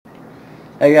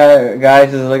Hey guys,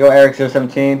 this is Lego Erik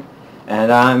 017,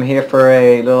 and I'm here for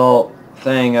a little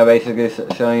thing. Basically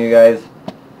showing you guys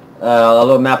a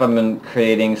little map I've been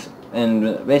creating,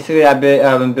 and basically I've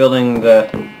been building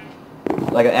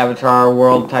like an Avatar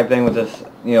world type thing with this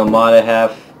mod I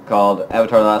have called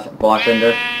Avatar: The Last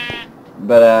Blockbender.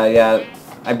 But yeah,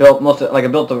 I built I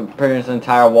built pretty much the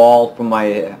entire wall from my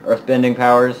earthbending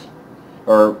powers,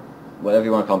 or whatever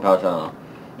you want to call them powers. I don't know.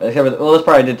 Except for, well, this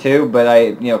part I did too, but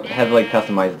I heavily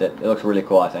customized it. It looks really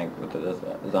cool, I think, with the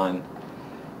design.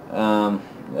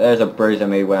 There's a bridge I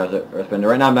made when I was at Earthbender.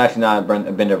 Right now I'm actually not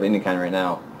a bender of any kind right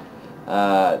now.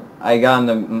 I got on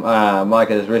the mod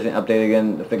because it's recently updated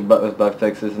again with bug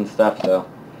fixes and stuff, so I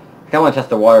kind of want to test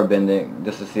the water bending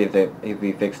just to see if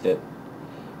we fixed it.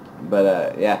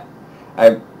 But yeah,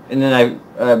 and then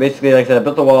I basically, like I said, I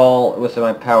built the wall with some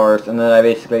of my powers, and then I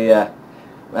basically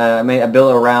I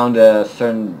built around a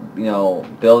certain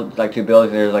build, like two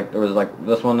buildings. There was like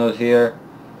this one was here,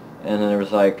 and then there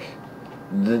was like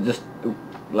just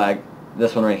like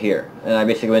this one right here. And I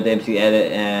basically went to MC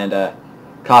Edit and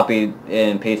copied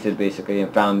and pasted basically,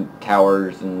 and found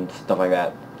towers and stuff like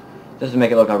that, just to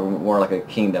make it look like more like a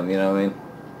kingdom. You know what I mean?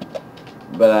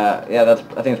 But yeah, I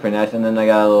think it's pretty nice. And then I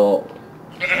got a little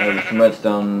some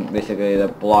redstone basically to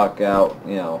block out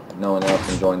no one else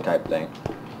can join type thing.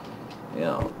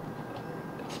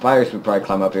 Spiders would probably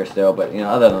climb up here still, but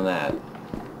other than that.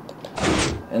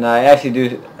 And I actually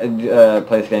do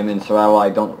play this game in survival. I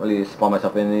don't really spawn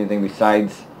myself in anything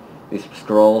besides these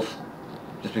scrolls,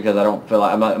 just because I don't feel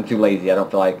like I'm too lazy. I don't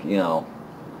feel like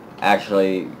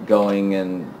actually going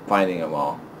and finding them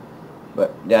all.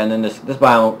 But yeah, and then this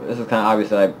biome, this is kind of obvious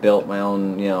that I built my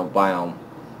own biome,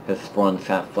 because this one's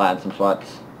kind of flat in some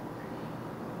spots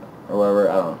or whatever.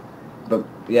 I don't know. But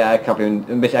yeah, I copied,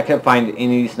 and basically I couldn't find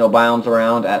any snow biomes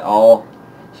around at all.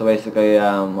 So basically,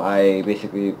 I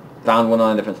basically found one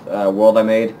on a different world I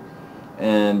made,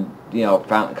 and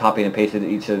copied and pasted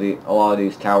a lot of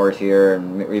these towers here,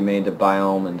 and remade the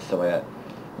biome and stuff like that.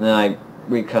 And then I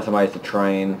re-customized the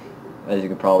terrain, as you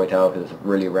can probably tell, because it's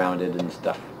really rounded and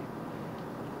stuff.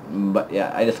 But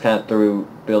yeah, I just kind of threw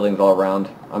buildings all around.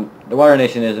 The Water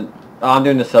Nation isn't. I'm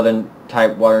doing the southern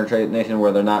type Water Nation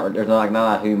where there's not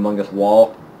a humongous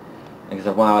wall, because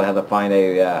if one I would have to find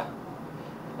a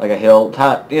like a hill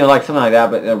top, like something like that,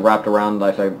 but wrapped around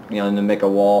and then make a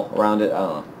wall around it. I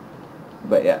don't know.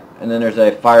 But yeah, and then there's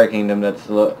a Fire Kingdom that's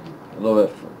a little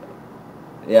bit.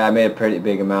 Yeah, I made a pretty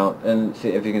big amount, and see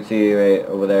if you can see right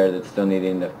over there that's still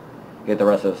needing to get the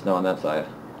rest of the snow on that side.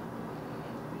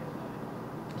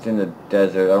 It's in the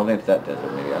desert. I don't think it's that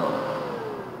desert. Maybe, I don't know.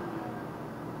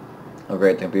 Oh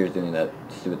great, the computer's doing that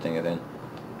stupid thing again.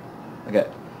 Okay.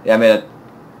 Yeah, I made a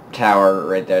tower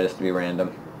right there just to be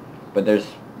random. But there's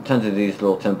tons of these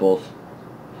little temples.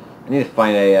 I need to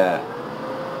find a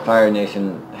Fire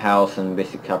Nation house and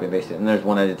basically copy and paste it. And there's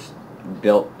one I just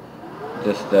built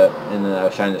and then I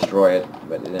was trying to destroy it.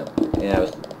 But yeah,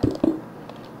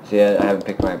 see, I haven't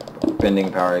picked my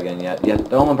bending power again yet.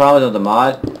 The only problem with the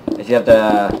mod is you have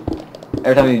to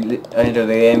every time you enter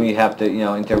the game, you have to,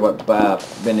 enter what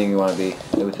bending you want to be,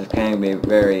 which can be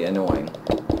very annoying.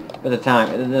 But at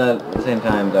the same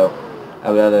time, though,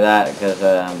 I would rather that, because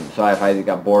so if I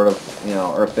got bored of,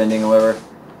 earth bending or whatever,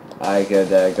 I could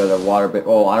go to water bending.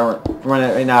 Oh,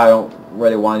 right now I don't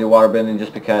really want to do water bending,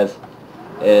 just because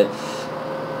it's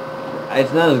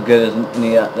not as good as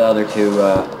the other two,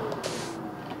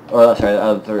 or sorry, the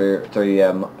other three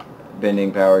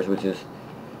bending powers, which is.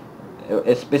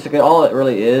 It's basically all it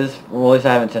really is. Well, at least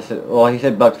I haven't tested. Well, he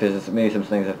said bug fixes, maybe some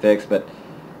things to fix, but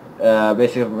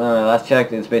basically, when I last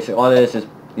checked, it's basically all it is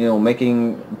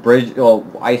making bridge,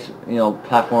 ice,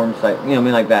 platforms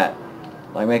like that,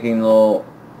 like making little,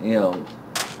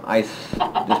 ice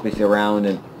just basically around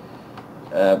and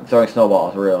throwing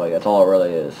snowballs. Really, that's all it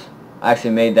really is. I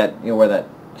actually made that, where that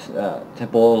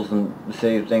temples and the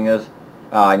city thing is.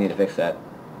 Oh, I need to fix that.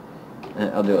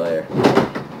 I'll do it later.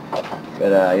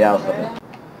 But yeah, I was stopping.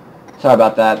 Sorry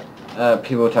about that.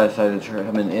 People decided to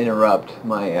come and interrupt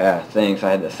my thing, so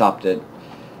I had to stop it.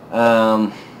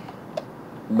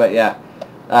 But yeah,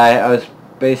 I was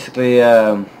basically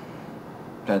trying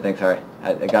to think. Sorry,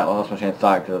 I lost my chance of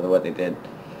thought because of what they did.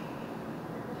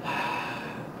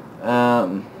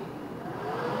 Let's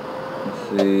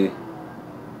see.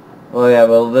 Well, yeah.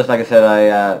 Well, this, like I said,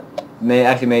 I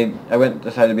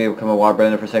decided to become a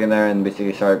waterbender for a second there, and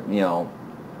basically start,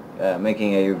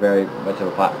 making a very much of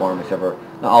a platform, except for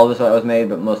not all of this was made,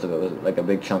 but most of it was, like a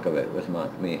big chunk of it was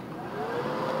me.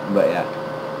 But yeah,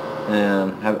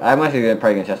 I'm actually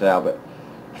probably gonna test it out, but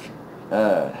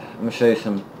I'm gonna show you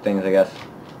some things, I guess.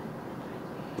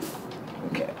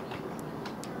 Okay.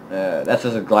 That's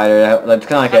just a glider. It's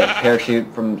kind of like a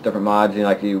parachute from different mods. You know,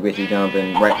 like you basically jump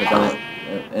and right click on it,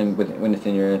 and when it's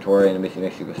in your inventory, and it basically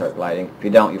makes you start gliding. If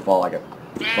you don't, you fall like a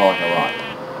rock.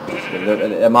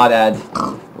 The mod adds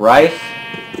rice,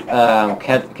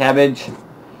 cabbage,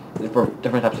 for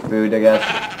different types of food, I guess.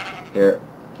 Here,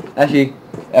 actually,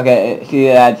 okay. See,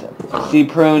 it adds sea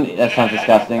prune. That sounds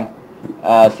disgusting.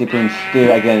 Sea prune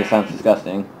stew. Again, it sounds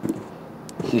disgusting.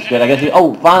 Sea squid. I guess.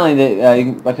 Oh,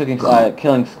 finally, by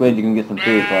killing squid, you can get some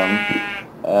food from.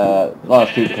 A lot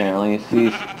of soup apparently.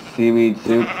 Seaweed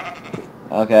soup.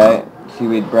 Okay.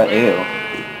 Seaweed bread. Ew.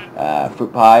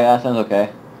 Fruit pie. That sounds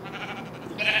okay.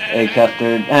 Egg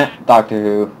custard. Doctor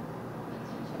Who.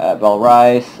 Bell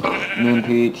rice, moon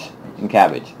peach, and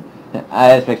cabbage.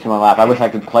 This makes me want to laugh. I wish I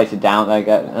could place it down like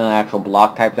an actual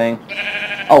block type thing.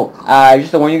 Oh,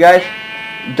 just to warn you guys,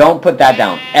 don't put that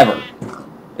down ever.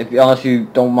 Unless you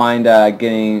don't mind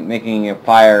making a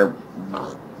fire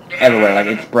everywhere, like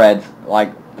it spreads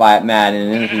like mad,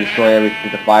 and then if you destroy everything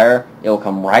with the fire, it will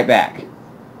come right back.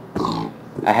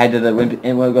 I had to go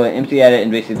to empty edit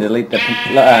and basically delete the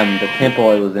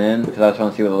temple it was in because I was trying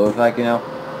to see what it looks like, you know.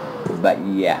 But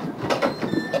yeah.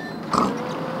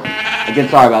 Again,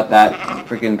 sorry about that.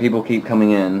 Freaking people keep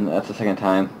coming in. That's the second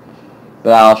time.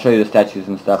 But I'll show you the statues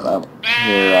and stuff out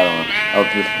here. I don't know.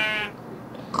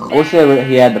 I wish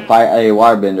he had the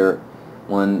waterbender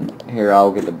one. Here,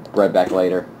 I'll get the bread back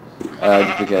later.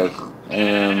 Just because.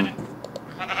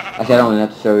 Actually, I don't even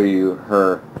have to show you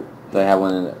her. So I have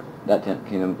one in that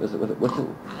kingdom. What's it?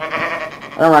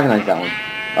 I don't recognize that one.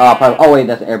 Oh wait,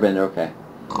 that's Airbender. Okay.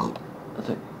 That's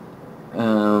it.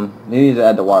 Maybe need to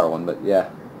add the water one, but yeah.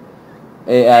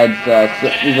 It adds,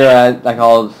 these are like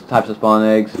all types of spawn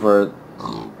eggs from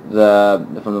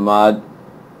the mod.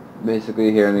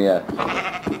 Basically here in the,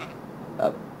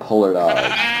 polar dog.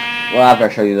 Well, after I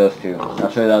show you those two. I'll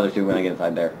show you the other two when I get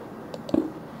inside there.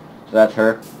 So that's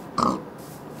her.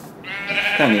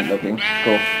 Kinda neat looking.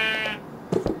 Cool.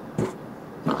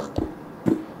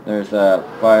 There's,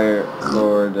 Fire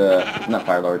Lord, not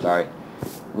Fire Lord, sorry.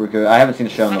 Ruku. I haven't seen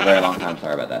the show in a very long time.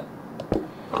 Sorry about that.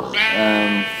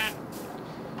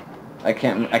 I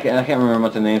can't remember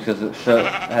what the names because the show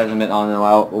hasn't been on in a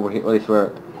while. Over here,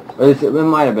 at least it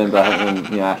might have been, but I haven't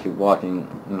been actually watching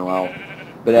in a while.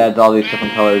 But it adds all these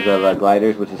different colors of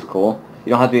gliders, which is cool. You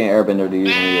don't have to be an airbender to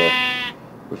use them either,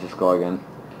 which is cool again.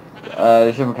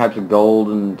 There's different types of gold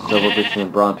and silver pieces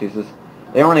and bronze pieces.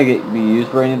 They don't want to be used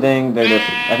for anything. I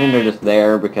think they're just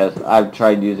there because I've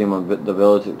tried using them on the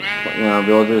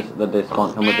villagers that they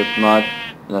come with this mod,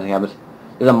 and nothing happens.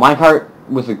 There's a minecart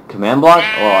with a command block.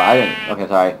 Oh, I didn't. Okay,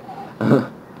 sorry.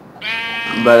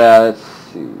 But let's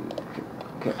see.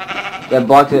 Okay, that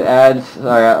block that adds.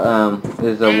 Sorry,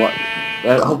 is a what?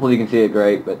 Hopefully you can see it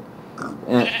great, but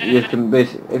you can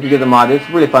basically, if you get the mod, it's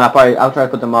really fun. I'll try to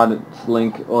put the mod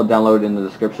link or download in the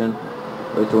description.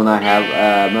 It's the one I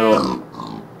have. Metal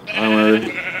armor,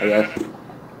 I guess.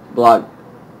 Block.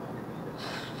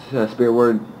 Spirit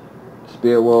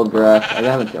world grass. I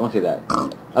want to see that.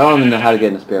 I don't even know how to get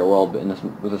in the spirit world, but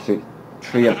with a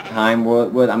tree of time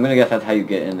wood, I'm gonna guess that's how you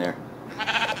get in there.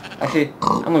 Actually,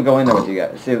 I'm gonna go in there with you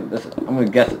guys. See, I'm gonna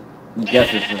guess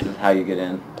this is how you get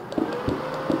in.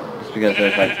 Just because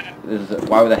there's like,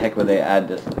 why the heck would they add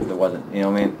this if it wasn't? You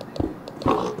know what I mean?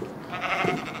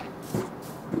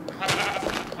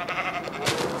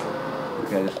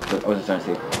 Okay, I was just trying to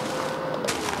see.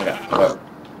 Okay, so.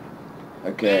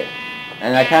 Okay,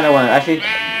 and I kind of want to actually.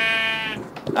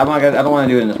 I don't want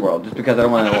to do it in this world, just because I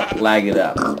don't want to lag it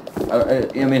up. I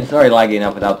mean, it's already lagging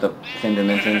up without the same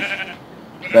dimensions.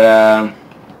 But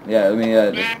yeah, let me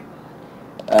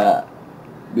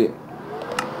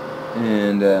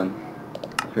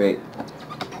create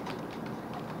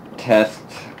test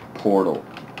portal.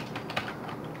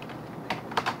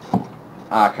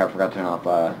 Ah, crap! I forgot to turn off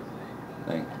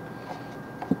thing.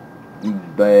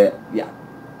 But yeah,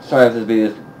 sorry if this video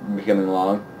is becoming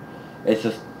long. It's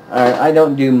just I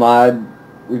don't do mod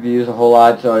reviews a whole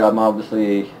lot, so I'm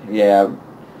obviously I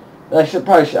wasn't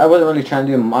really trying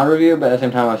to do a mod review, but at the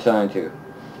same time I was trying to.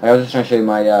 I was just trying to show you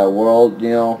my world,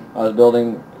 you know, I was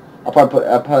building. I'll put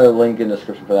a link in the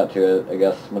description for that too, I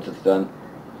guess, once it's done.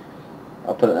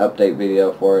 I'll put an update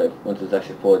video for it once it's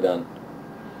actually fully done.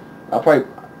 I'll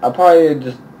probably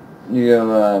just, you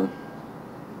know,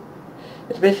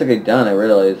 it's basically done. I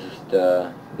realize,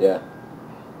 just yeah.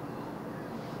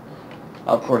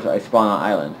 Of course, I spawn on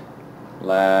island.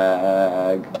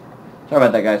 Lag. Sorry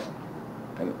about that, guys.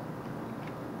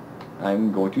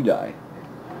 I'm going to die.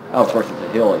 Oh, of course, it's a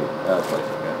hilly place.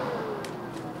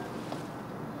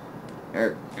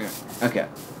 Okay. Okay.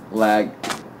 Lag.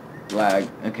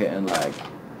 Okay, and lag.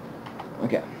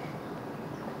 Okay.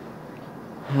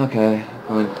 Okay,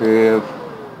 going creative.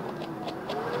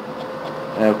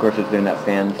 And of course it's doing that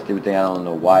fan stupid thing. I don't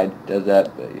know why it does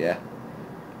that, but yeah.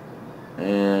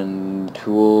 And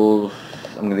tools,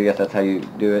 I'm gonna guess that's how you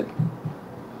do it.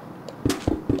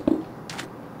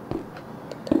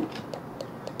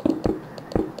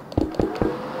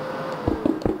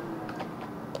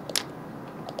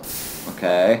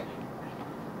 Okay.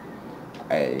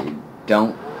 I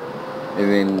don't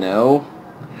even know.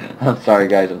 I'm sorry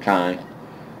guys, I'm trying.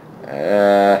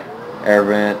 Air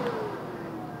vent.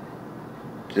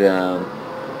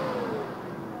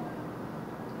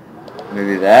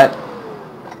 Maybe that.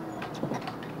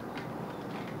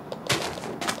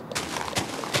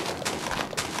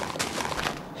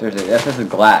 Seriously, that's just a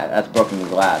glass. That's broken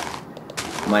glass.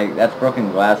 That's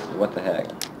broken glass. What the heck?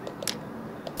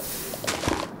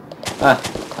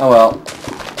 Oh well.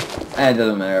 It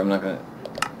doesn't matter. I'm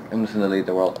just gonna delete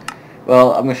the world.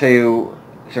 Well, I'm gonna show you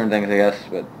certain things, I guess.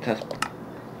 But test.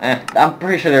 I'm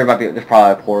pretty sure there's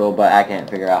probably a portal, but I can't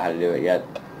figure out how to do it yet.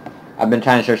 I've been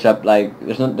trying to search up like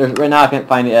right now I can't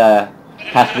find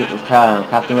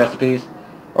costume recipes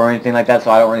or anything like that,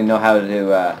 so I don't really know how to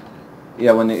do.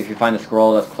 If you find a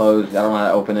scroll that's closed, I don't know how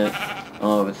to open it. I don't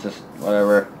know if it's just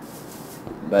whatever.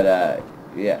 But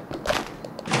yeah.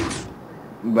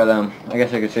 But I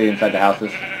guess I could show you inside the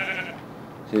houses.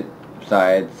 See,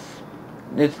 sorry,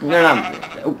 they're not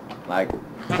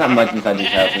it's not much inside these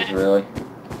houses really.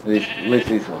 At least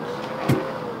these ones.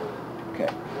 Okay,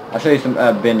 I'll show you some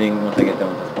bending once I get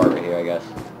done with this part right here, I guess.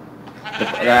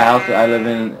 The house that I live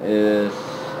in is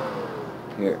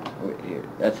here.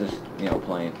 That's just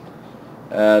plain.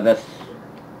 That's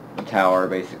the tower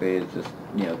basically. It's just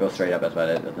goes straight up. That's about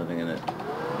it. There's nothing in it.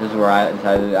 This is where I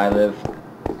decided I live.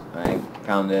 I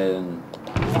found it and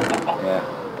yeah,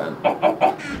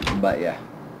 but yeah,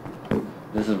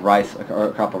 this is rice, a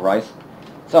crop of rice.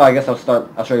 So I guess I'll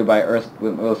show you by earth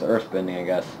bending, I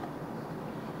guess.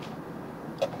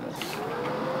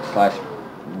 Slash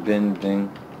bending.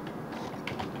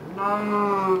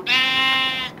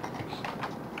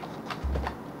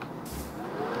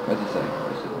 What's it say?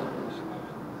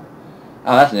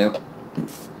 Oh, that's new.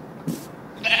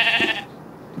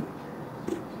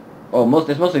 Oh,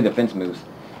 it's mostly defense moves.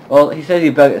 Well, he said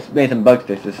he made some bug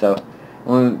fixes, so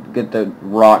I'm gonna get the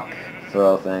rock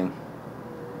throw thing.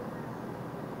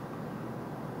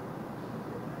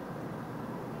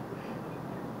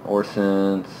 Or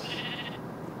since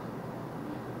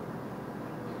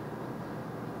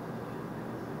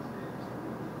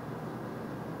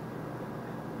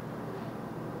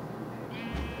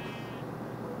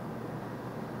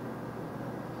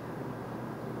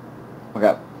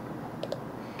okay.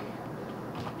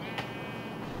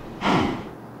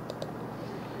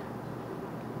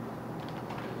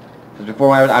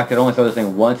 Before I could only throw this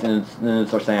thing once, and then it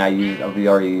starts saying we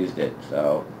already used it.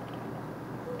 So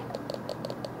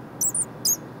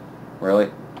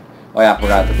really? Oh yeah, I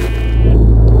forgot.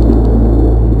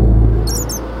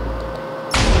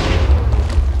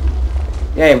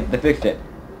 Yay, they fixed it.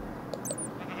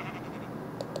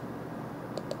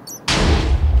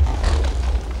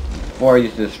 Before it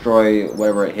used to destroy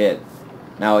whatever it hit.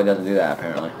 Now it doesn't do that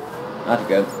apparently. That's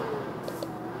good.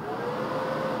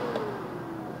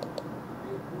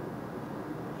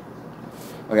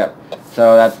 Okay,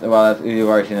 so that's you've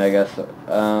already seen it, I guess. So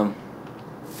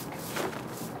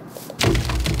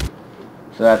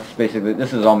that's basically,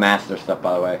 this is all master stuff,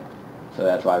 by the way. So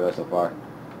that's why I go so far.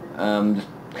 Just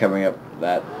covering up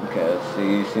that. Okay, let's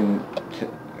see.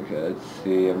 Okay, let's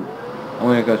see. I'm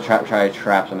gonna go try to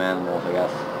trap some animals, I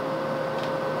guess.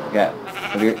 Okay,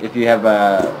 if you have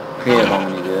creative on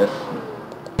when you do this,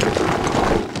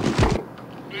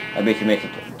 I basically make a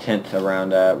tent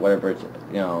around whatever it's,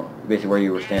 basically where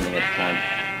you were standing at the time.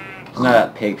 So now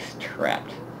that pig's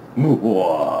trapped. I don't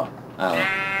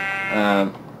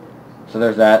know. So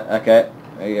there's that. Okay.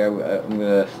 I'm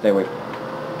gonna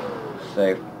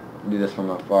do this from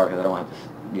afar because I don't have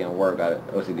to, worry about it,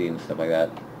 OCD and stuff like that.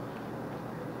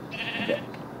 Okay.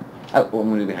 I'm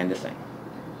gonna do behind this thing.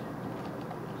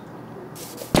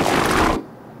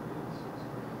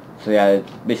 So yeah,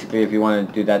 it's basically if you want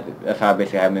to do that, that's how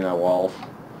basically I made my walls.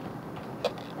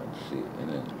 Let's see, and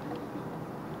then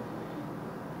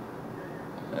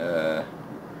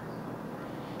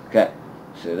okay.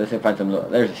 So let's say find some.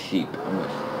 There's a sheep. I'm gonna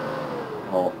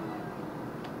hole.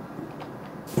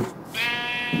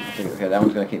 Okay, that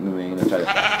one's gonna keep moving. Let's try this.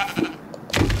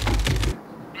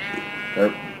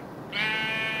 Derp.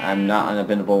 I'm not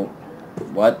unbendable.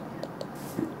 What?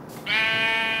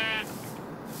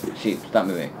 Sheep, stop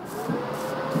moving.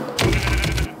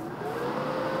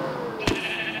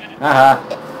 Haha.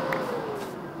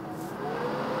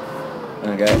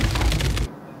 Okay.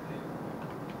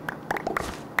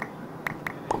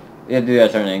 You have to do that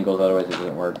at certain angles, otherwise it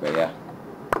doesn't work, but yeah.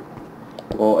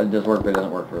 Well, it does work, but it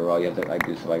doesn't work very well. You have to like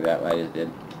do stuff like that, like I just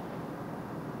did.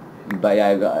 But yeah,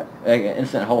 I got like an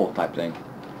instant hole type thing.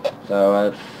 So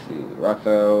let's see, rock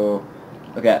throw.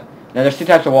 Okay, now there's two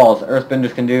types of walls.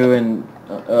 Earthbenders can do, and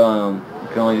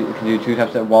can do two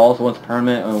types of walls. One's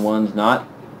permanent and one's not.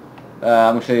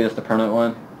 I'm gonna show you just the permanent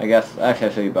one, I guess. Actually,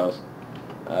 I'll show you both.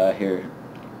 Here.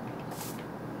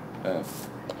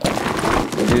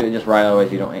 You do it just right,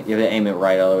 otherwise you don't. You have to aim it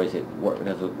right, otherwise it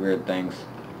does weird things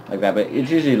like that. But it's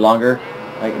usually longer.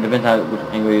 Like it depends on which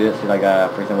angle you do it. So like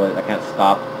for example, I can't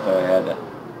stop, so I had to,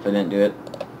 so I didn't do it.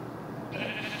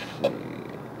 Let's see,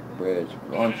 bridge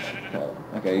launch.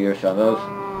 Okay, you're showing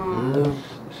those.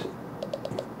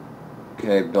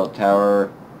 Okay, build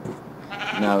tower.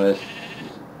 Now this.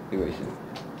 Erasing.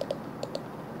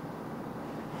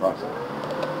 Rocks.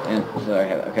 And so I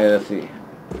have. Okay, let's see.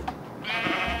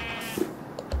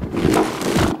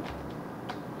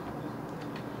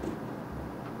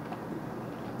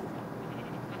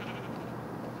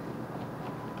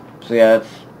 So yeah,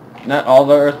 that's not all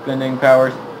the earthbending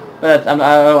powers, but that's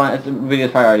it's the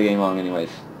video's probably already getting long anyways.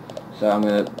 So I'm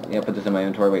gonna put this in my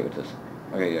inventory. Wait, what's this?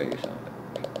 Okay, yeah, you saw it.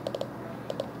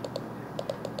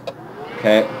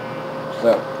 Okay,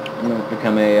 so I'm gonna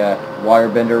become a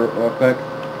waterbender real quick.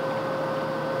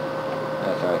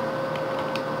 Sorry.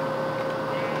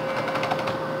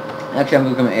 Actually, I'm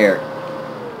gonna become air.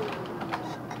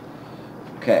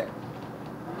 Okay.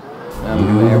 Now I'm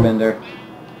gonna become an airbender.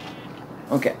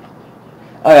 Okay.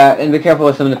 Oh yeah, and be careful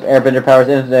with some of the airbender powers.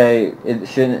 It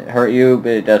shouldn't hurt you,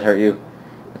 but it does hurt you.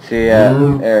 Let's see,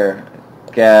 air,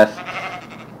 gas,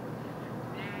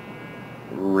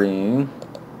 ring,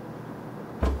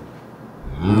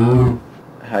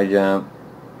 high jump.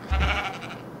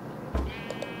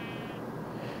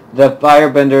 The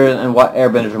firebenders and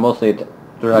airbenders are mostly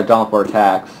drawn for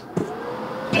attacks.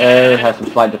 Air has some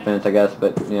slight defense, I guess,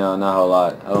 but not a whole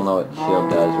lot. I don't know what shield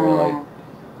does really.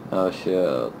 Oh,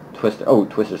 shield. Twister. Oh,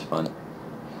 Twister's fun.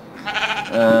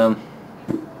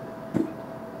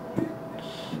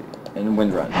 And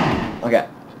wind run. Okay.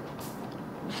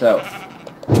 So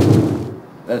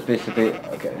that's basically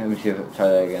okay. Let me see if I try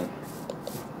that again.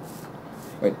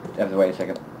 Wait, I have to wait a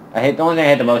second. The only thing I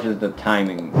hate the most is the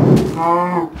timing.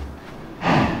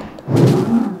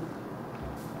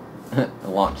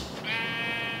 Launched.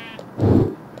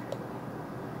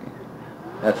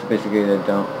 That's basically the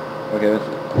dome. Okay,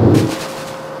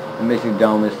 the basic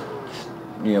dome is,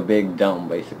 big dome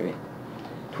basically.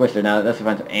 Twister. Now let's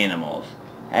find some animals.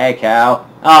 Hey cow.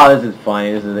 Oh, this is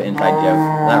funny. This is an inside joke.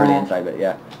 Not really inside, but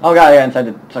yeah. Oh god, yeah, inside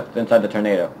the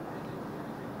tornado.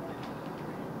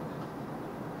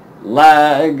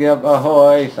 Lag up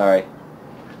ahoy. Sorry.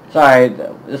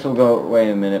 This will go away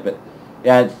in a minute, but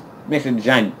yeah, it makes a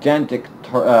gigantic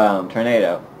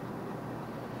tornado.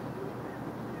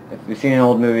 If you've seen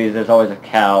old movies, there's always a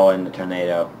cow in the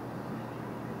tornado.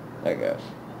 There it goes.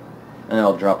 And then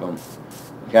I'll drop them.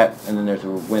 Okay, and then there's a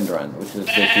wind run, which is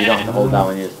just, you don't have to hold down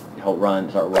when you just run,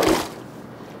 start running.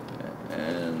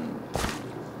 And...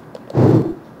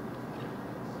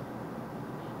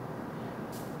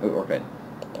 oh, we're good.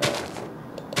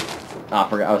 I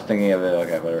forgot, I was thinking of it,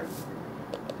 okay, whatever.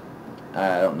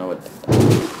 I don't know what...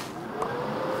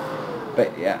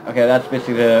 but yeah, okay, that's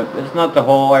basically it's not the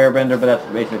whole airbender, but that's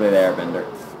basically the airbender.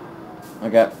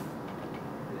 Okay.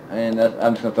 And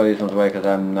I'm just going to throw these ones away because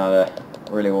I'm not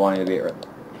really wanting to be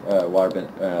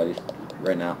waterbender, at least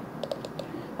right now.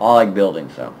 I like building,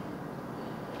 so.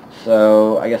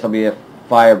 So, I guess I'll be a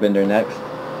firebender next.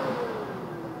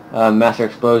 Master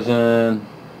Explosion.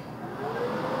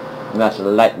 Master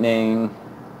Lightning.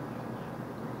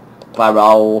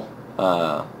 Fireball.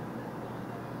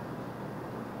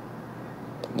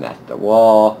 Master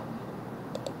Wall.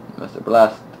 Master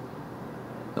Blast.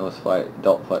 Nose Fight.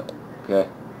 Adult Fight. Okay.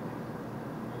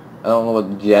 I don't know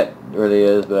what jet really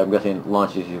is, but I'm guessing it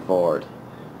launches you forward.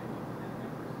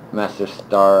 Master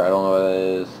Star, I don't know what that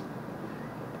is.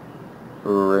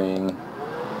 Ring.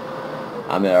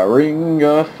 I'm in a ring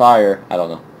of fire. I don't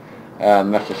know.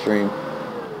 Master Stream.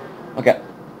 Okay.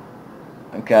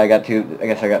 Okay, I got two. I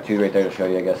guess I got two right there to show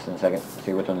you, I guess, in a second. Let's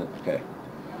see which one. Okay.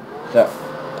 So.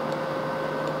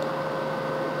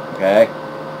 Okay.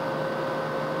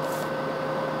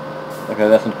 Okay,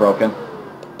 this one's broken.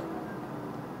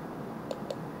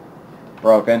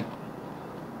 Broken.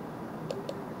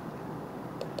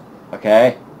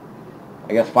 Okay.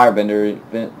 I guess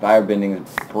firebending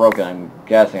is broken, I'm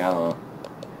guessing, I don't know.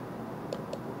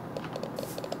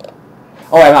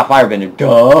 Oh, I'm not firebender,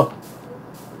 duh!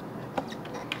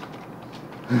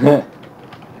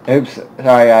 Oops.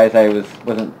 Sorry, guys.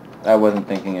 I wasn't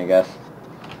thinking, I guess.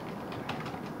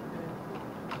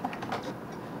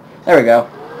 There we go.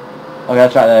 Okay,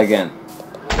 let's try that again.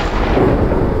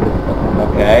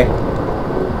 Okay.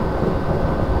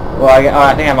 Well, I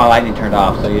think I have my lightning turned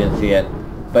off, so you didn't see it.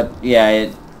 But yeah,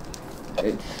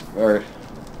 or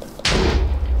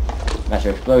master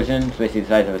explosion. It's basically the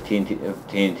size of a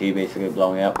TNT basically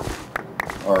blowing up,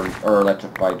 or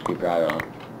electrified creeper. I don't know.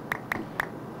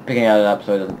 Picking it up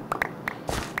so it doesn't.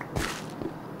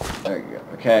 There you go.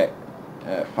 Okay.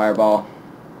 Fireball.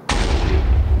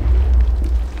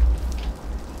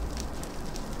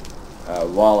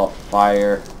 Wall of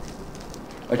fire.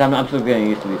 Which I'm still getting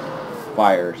used to these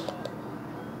fires.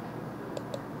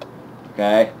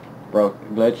 Okay.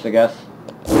 Glitch, I guess.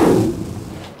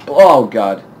 Oh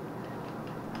god.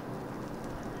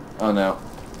 Oh no.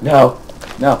 No.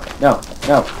 No. No.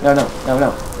 No. No. No. No.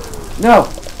 No. No.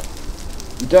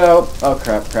 Dope. Oh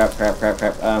crap. Crap. Crap. Crap.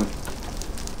 Crap.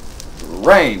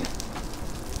 Rain.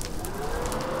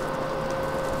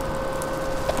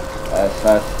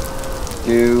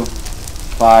 Do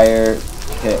fire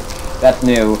kick. That's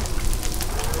new.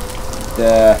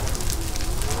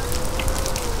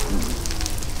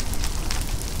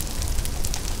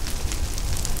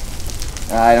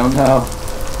 I don't know.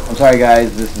 I'm sorry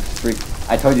guys, this is freak.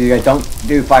 I told you guys don't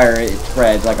do fire, it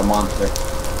spreads like a monster.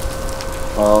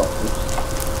 Well,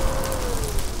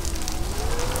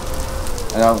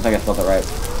 I don't think I spelled it right.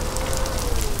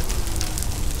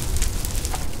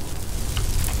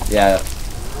 Yeah,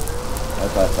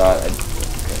 that's what I thought. Okay.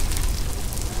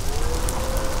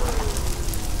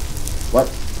 What?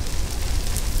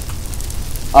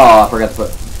 Oh, I forgot to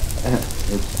put...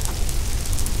 Oops.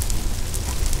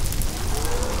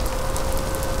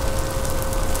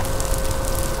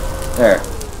 There.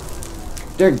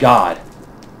 Dear God.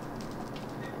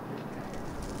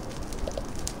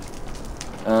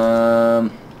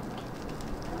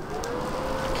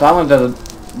 So I'm going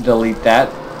to delete that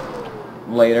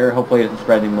later. Hopefully it doesn't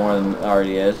spread any more than it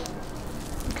already is.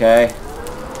 Okay.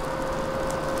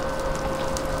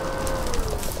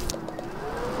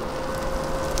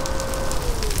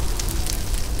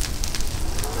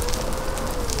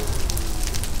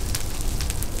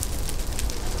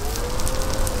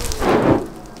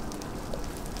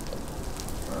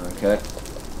 Okay.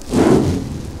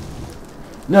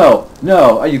 No!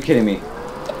 No! Are you kidding me?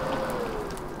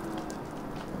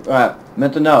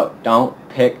 Mental note. Don't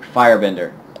pick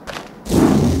Firebender.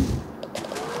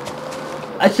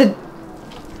 I said...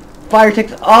 Fire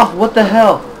takes off! What the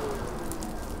hell?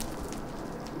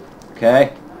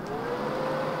 Okay.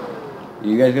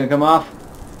 You guys gonna come off?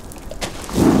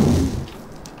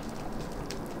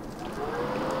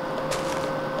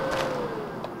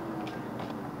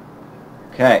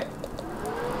 Okay.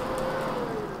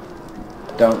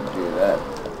 Don't do that.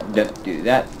 Don't do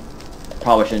that.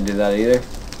 Probably shouldn't do that either.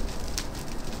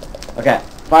 Okay.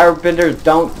 Firebenders,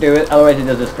 don't do it, otherwise it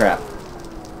does this crap.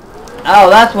 Oh,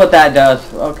 that's what that does.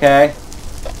 Okay.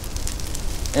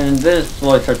 And this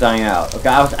slowly starts dying out. Okay,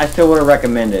 I still would have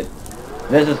recommended.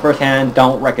 This is first hand,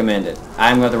 don't recommend it.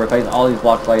 I'm going to replace all these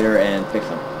blocks later and fix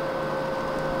them.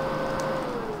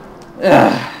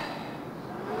 Ugh.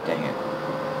 Dang it.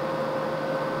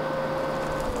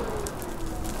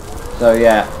 So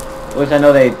yeah, at least I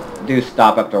know they do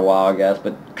stop after a while, I guess,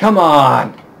 but come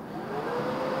on!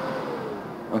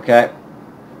 Okay.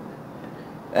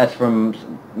 That's from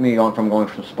me going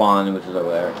from spawn, which is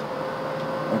over there.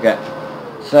 Okay.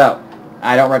 So,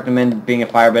 I don't recommend being a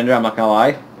firebender, I'm not gonna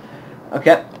lie.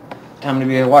 Okay. Time to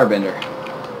be a waterbender.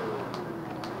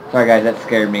 Sorry guys, that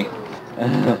scared me.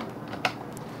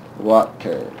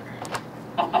 Water.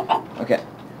 Okay.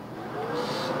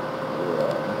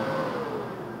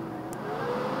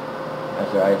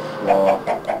 That's the ice wall.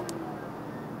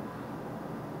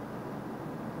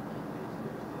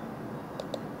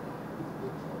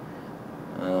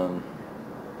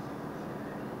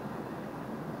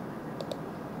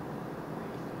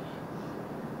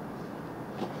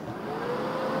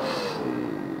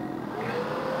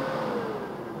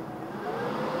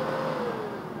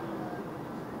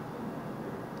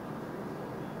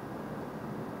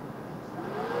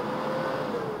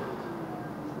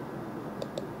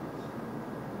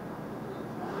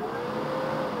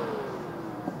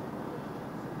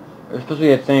 There's supposed to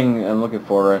be a thing I'm looking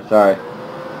for. Sorry.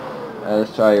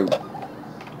 Let's try.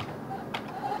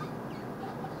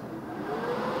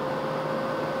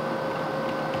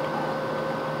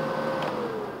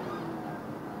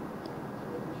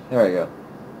 There we go.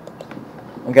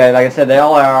 Okay, like I said, they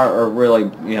all are really,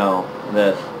 you know,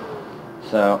 this.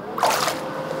 So.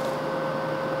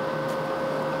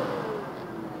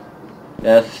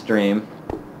 Yeah, that's a stream.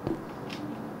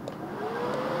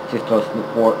 She throws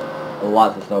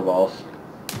lots of snowballs.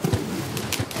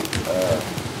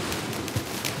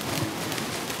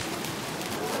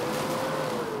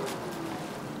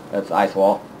 That's ice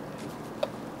wall.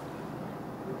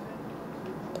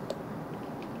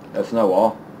 That's snow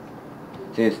wall.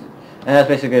 See, and that's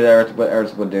basically what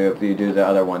Earth would do if you do the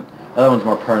other one. The other one's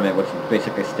more permanent, which would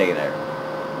basically stay there.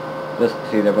 Just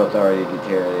see, they're both already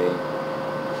deteriorating.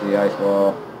 See, ice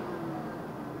wall.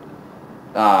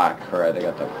 Ah, crud! I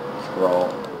got the scroll.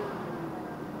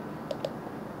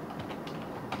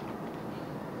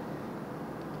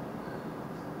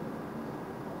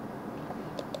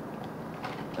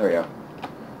 There we go.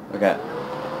 Okay.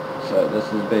 So this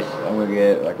is basically, I'm gonna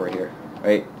get it like right here,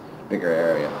 right? Bigger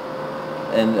area.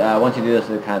 And once you do this,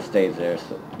 it kind of stays there.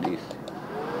 So these.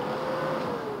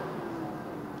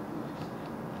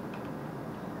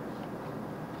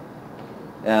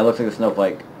 Yeah, it looks like a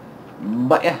snowflake.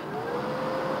 But yeah,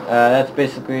 that's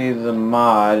basically the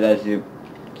mod. As you,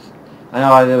 I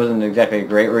know it wasn't exactly a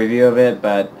great review of it,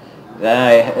 but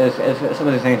it's some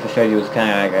of the things to show you was kind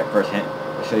of like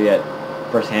a show you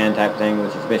at first-hand type thing,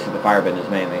 which is basically the fire business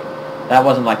mainly. That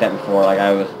wasn't like that before. Like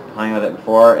I was playing with it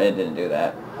before, it didn't do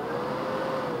that.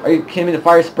 Are you kidding me? The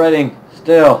fire's spreading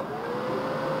still.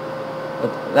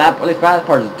 But at least that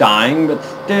part is dying, but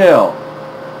still.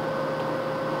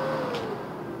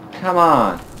 Come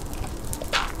on.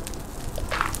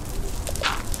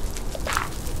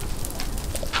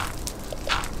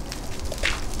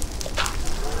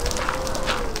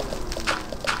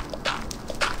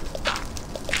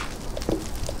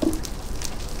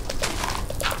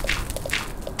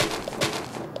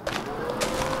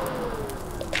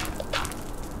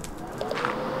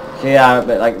 See, yeah,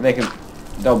 but like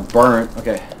they'll burn.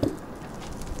 Okay.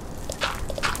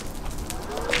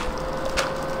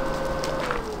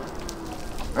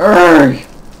 Urgh!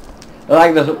 I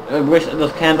like those. I wish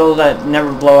those candles that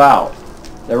never blow out.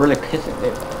 They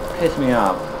piss me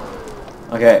off.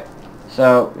 Okay,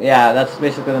 so yeah, that's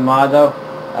basically the mod though.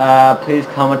 Please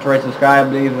comment, rate,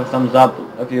 subscribe, leave a thumbs up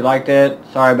if you liked it.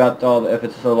 Sorry about if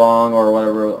it's so long or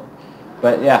whatever.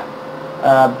 But yeah,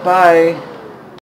 bye.